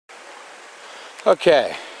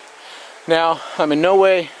Okay, now I'm in no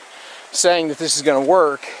way saying that this is going to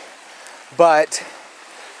work, but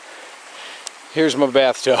here's my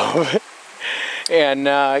bathtub. And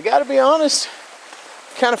I gotta be honest,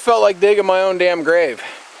 kind of felt like digging my own damn grave.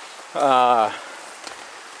 If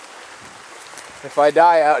I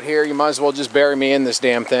die out here, you might as well just bury me in this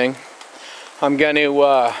damn thing. I'm gonna,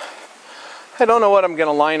 I don't know what I'm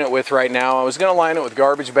gonna line it with right now. I was gonna line it with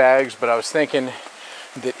garbage bags, but I was thinking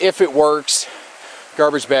that if it works,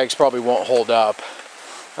 garbage bags probably won't hold up.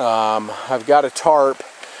 I've got a tarp,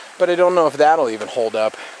 but I don't know if that'll even hold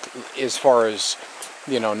up as far as,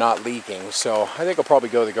 you know, not leaking. So I think I'll probably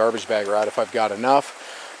go the garbage bag route if I've got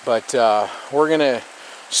enough. But we're gonna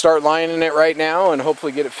start lining it right now and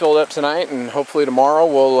hopefully get it filled up tonight, and hopefully tomorrow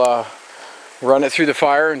we'll run it through the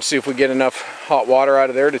fire and see if we get enough hot water out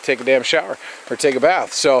of there to take a damn shower or take a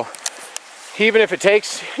bath. So even if it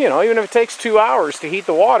takes, you know, even if it takes 2 hours to heat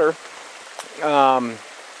the water,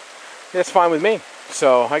 that's fine with me.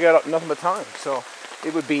 So I got nothing but time. So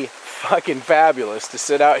it would be fucking fabulous to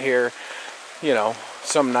sit out here, you know,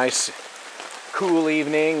 some nice cool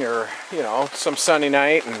evening, or, you know, some sunny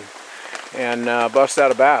night, and bust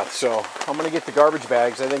out a bath. So I'm gonna get the garbage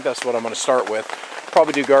bags. I think that's what I'm gonna start with.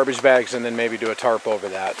 Probably do garbage bags and then maybe do a tarp over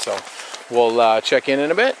that. So we'll check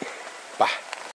in a bit. Bye.